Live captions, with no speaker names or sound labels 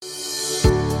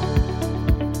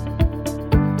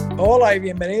Hola y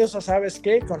bienvenidos a ¿Sabes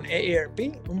qué? Con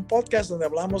AARP, un podcast donde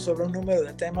hablamos sobre un número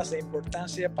de temas de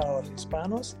importancia para los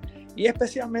hispanos y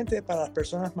especialmente para las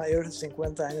personas mayores de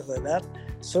 50 años de edad.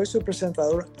 Soy su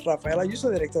presentador Rafael Ayuso,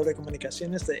 director de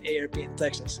comunicaciones de AARP en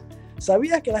Texas.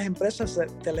 ¿Sabía que las empresas de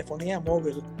telefonía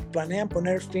móvil planean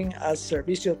poner fin al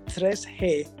servicio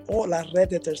 3G o la red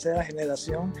de tercera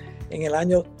generación en el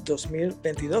año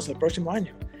 2022, el próximo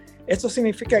año? Esto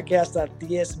significa que hasta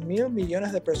 10,000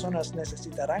 millones de personas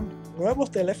necesitarán nuevos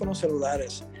teléfonos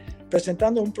celulares,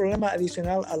 presentando un problema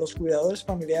adicional a los cuidadores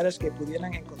familiares que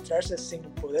pudieran encontrarse sin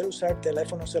poder usar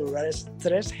teléfonos celulares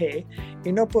 3G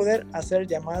y no poder hacer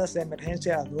llamadas de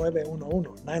emergencia al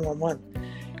 911.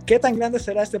 ¿Qué tan grande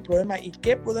será este problema y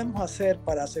qué podemos hacer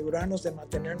para asegurarnos de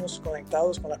mantenernos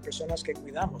conectados con las personas que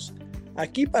cuidamos?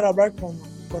 Aquí para hablar con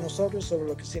nosotros sobre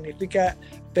lo que significa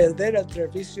perder el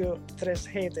servicio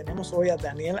 3G, tenemos hoy a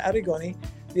Daniel Arrigoni,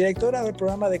 directora del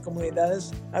programa de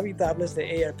comunidades habitables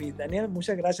de AARP. Daniel,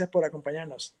 muchas gracias por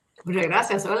acompañarnos. Muchas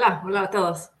gracias. Hola a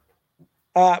todos.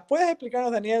 ¿Puedes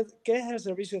explicarnos, Daniel, qué es el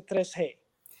servicio 3G?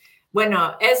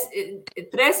 Bueno,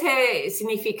 3G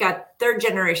significa Third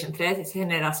Generation, tercera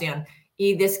generación,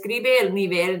 y describe el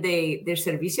nivel de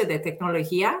servicio de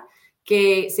tecnología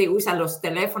que se usa en los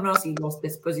teléfonos y los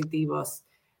dispositivos.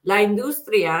 La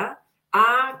industria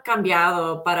ha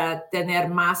cambiado para tener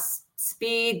más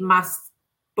speed, más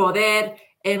poder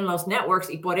en los networks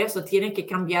y por eso tiene que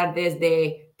cambiar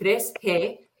desde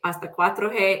 3G hasta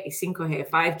 4G y 5G,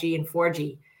 5G y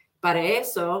 4G. Para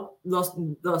eso, los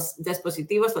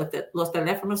dispositivos, los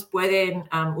teléfonos pueden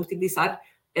utilizar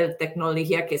la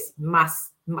tecnología que es lo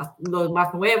más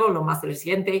nuevo, lo más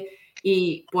reciente.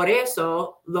 Y por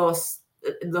eso los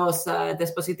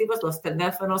dispositivos, los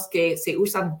teléfonos que se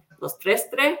usan los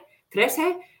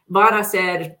 3G van a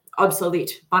ser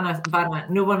obsoletos,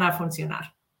 no van a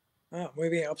funcionar. Muy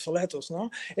bien, obsoletos, ¿no?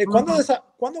 ¿Cuándo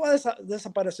va a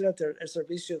desaparecer el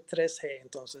servicio 3G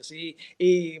entonces?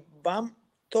 ¿Y van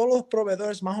todos los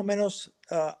proveedores más o menos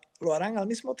lo harán al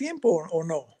mismo tiempo o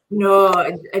no? No,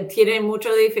 tienen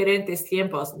muchos diferentes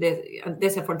tiempos,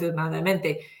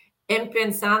 desafortunadamente.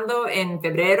 Empezando en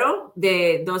febrero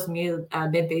de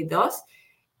 2022,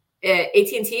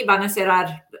 AT&T van a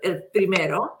cerrar el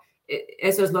primero.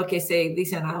 Eso es lo que se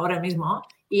dicen ahora mismo.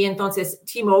 Y entonces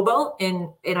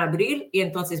T-Mobile en abril y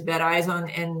entonces Verizon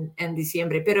en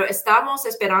diciembre. Pero estamos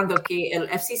esperando que el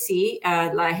FCC,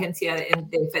 la agencia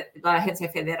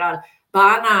federal,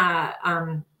 van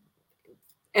a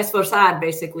esforzar,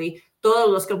 basically, todas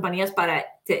las compañías para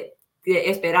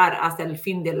esperar hasta el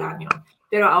fin del año.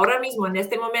 Pero ahora mismo, en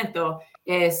este momento,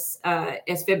 es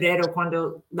febrero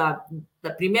cuando la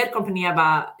primera compañía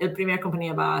va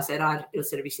a cerrar el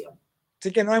servicio.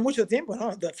 Así que no hay mucho tiempo,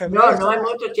 ¿no? No hay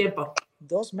mucho tiempo.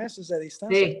 2 meses de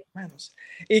distancia, sí. Menos.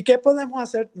 ¿Y qué podemos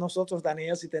hacer nosotros,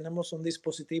 Daniel, si tenemos un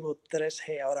dispositivo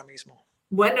 3G ahora mismo?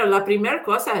 Bueno, la primera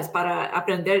cosa es para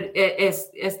aprender,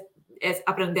 es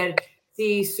aprender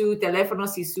si su teléfono,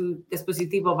 si su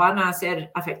dispositivo van a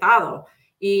ser afectados.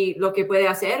 Y lo que puede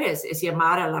hacer es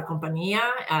llamar a la compañía,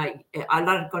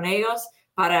 hablar con ellos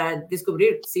para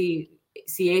descubrir si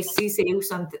se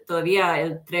usan todavía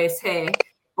el 3G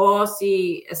o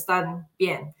si están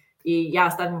bien y ya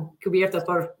están cubiertos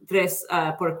por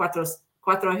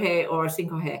 4G o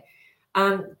 5G.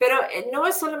 Pero no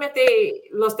es solamente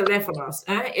los teléfonos.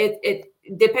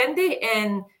 Depende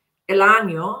en el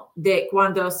año de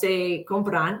cuando se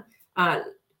compran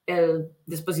el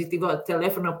dispositivo, el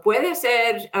teléfono. Puede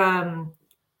ser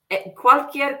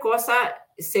cualquier cosa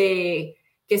que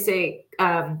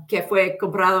fue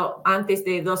comprado antes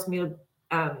de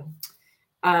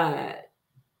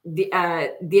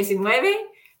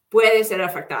 2019 puede ser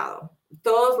afectado.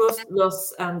 Todos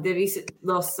los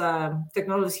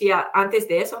tecnología antes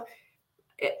de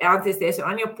ese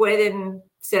año pueden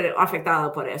ser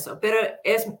afectados por eso. Pero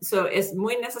es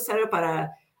muy necesario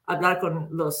para hablar con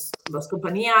las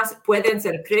compañías. Pueden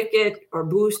ser Cricket o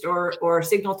Boost o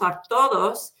Signal Talk,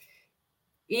 todos.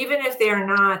 Even if they are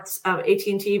not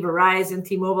AT&T, Verizon,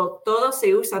 T-Mobile, todos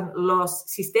se usan los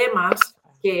sistemas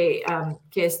que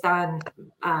están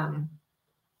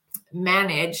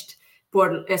managed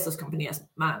por estas compañías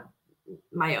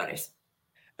mayores.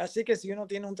 Así que si uno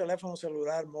tiene un teléfono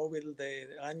celular móvil de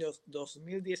años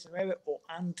 2019 o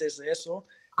antes de eso,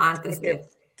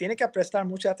 tiene que prestar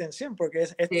mucha atención porque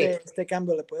este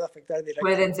cambio le puede afectar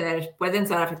directamente. Pueden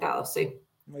ser afectados, sí.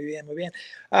 Muy bien, muy bien.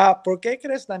 ¿Por qué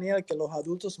crees, Daniel, que los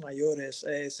adultos mayores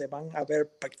se van a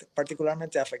ver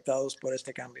particularmente afectados por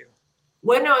este cambio?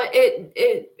 Bueno,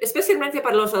 especialmente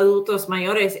para los adultos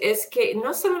mayores, es que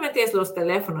no solamente es los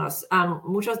teléfonos,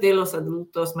 muchos de los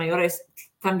adultos mayores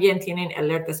también tienen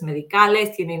alertas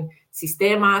medicales, tienen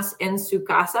sistemas en su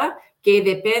casa que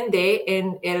depende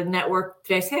en el network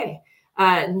 3G.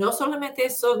 No solamente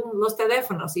son los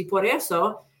teléfonos y por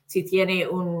eso si tiene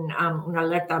una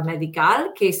alerta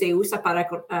medical que se usa para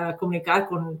comunicar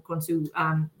con su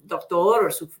doctor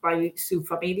o su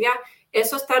familia,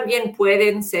 esos también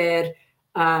pueden ser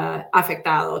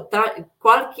afectados.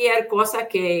 Cualquier cosa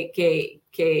que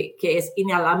es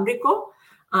inalámbrico,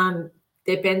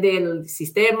 depende del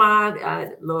sistema,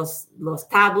 los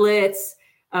tablets,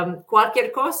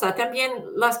 cualquier cosa. También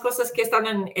las cosas que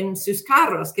están en sus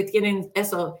carros, que tienen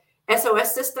SOS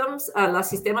systems, los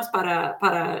sistemas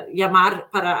para llamar,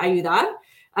 para ayudar,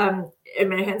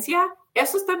 emergencia,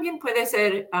 esos también pueden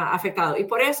ser afectados. Y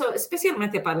por eso,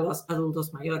 especialmente para los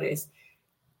adultos mayores,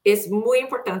 es muy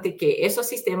importante que esos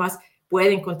sistemas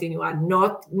pueden continuar,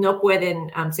 no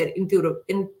pueden ser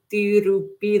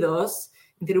interrumpidos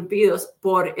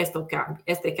por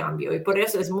este cambio. Y por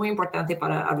eso es muy importante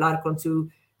para hablar con su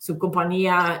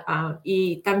compañía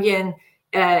y también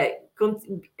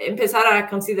empezar a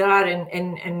considerar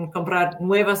en comprar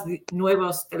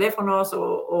nuevos teléfonos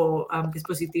o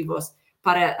dispositivos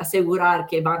para asegurar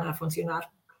que van a funcionar.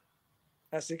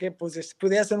 Así que pues,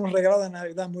 pudiera ser un regalo de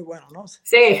Navidad muy bueno, ¿no?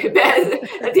 Sí, el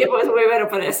tiempo es muy bueno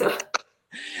para eso.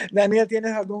 Daniel,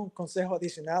 ¿tienes algún consejo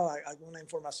adicional, alguna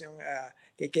información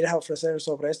que quieras ofrecer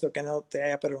sobre esto que no te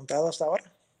haya preguntado hasta ahora?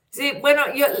 Sí, bueno,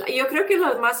 yo creo que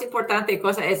la más importante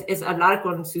cosa es hablar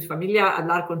con su familia,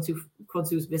 hablar con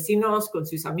sus vecinos, con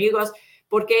sus amigos,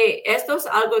 porque esto es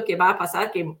algo que va a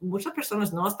pasar, que muchas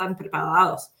personas no están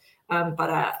preparados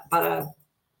para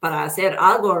hacer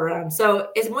algo. So,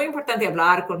 es muy importante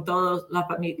hablar con todas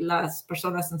las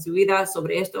personas en su vida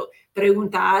sobre esto,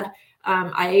 preguntar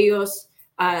a ellos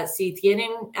si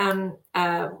tienen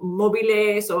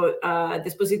móviles o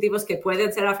dispositivos que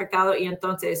pueden ser afectados y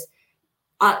entonces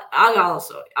haga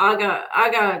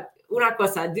una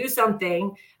cosa, do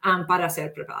something para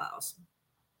ser preparados.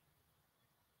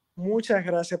 Muchas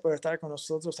gracias por estar con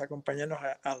nosotros, acompañarnos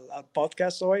al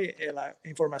podcast hoy. La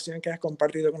información que has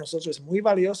compartido con nosotros es muy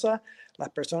valiosa. Las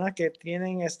personas que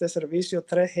tienen este servicio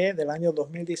 3G del año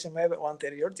 2019 o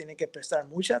anterior tienen que prestar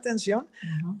mucha atención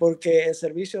porque el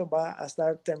servicio va a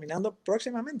estar terminando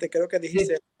próximamente. Creo que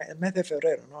dijiste el mes de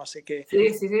febrero, ¿no? Así que,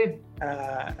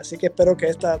 así que espero que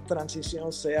esta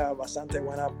transición sea bastante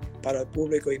buena para el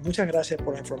público y muchas gracias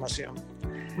por la información.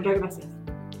 Muchas gracias.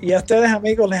 Y a ustedes,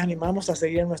 amigos, les animamos a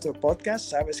seguir nuestro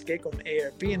podcast ¿Sabes qué? Con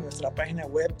AARP en nuestra página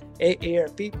web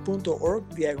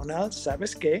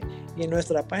aarp.org/¿Sabes qué? Y en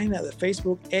nuestra página de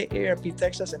Facebook AARP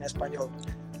Texas en español.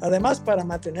 Además, para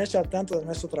mantenerse al tanto de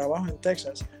nuestro trabajo en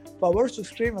Texas, por favor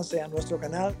suscríbanse a nuestro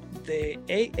canal de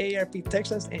AARP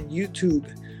Texas en YouTube.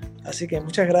 Así que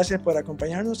muchas gracias por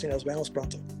acompañarnos y nos vemos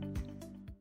pronto.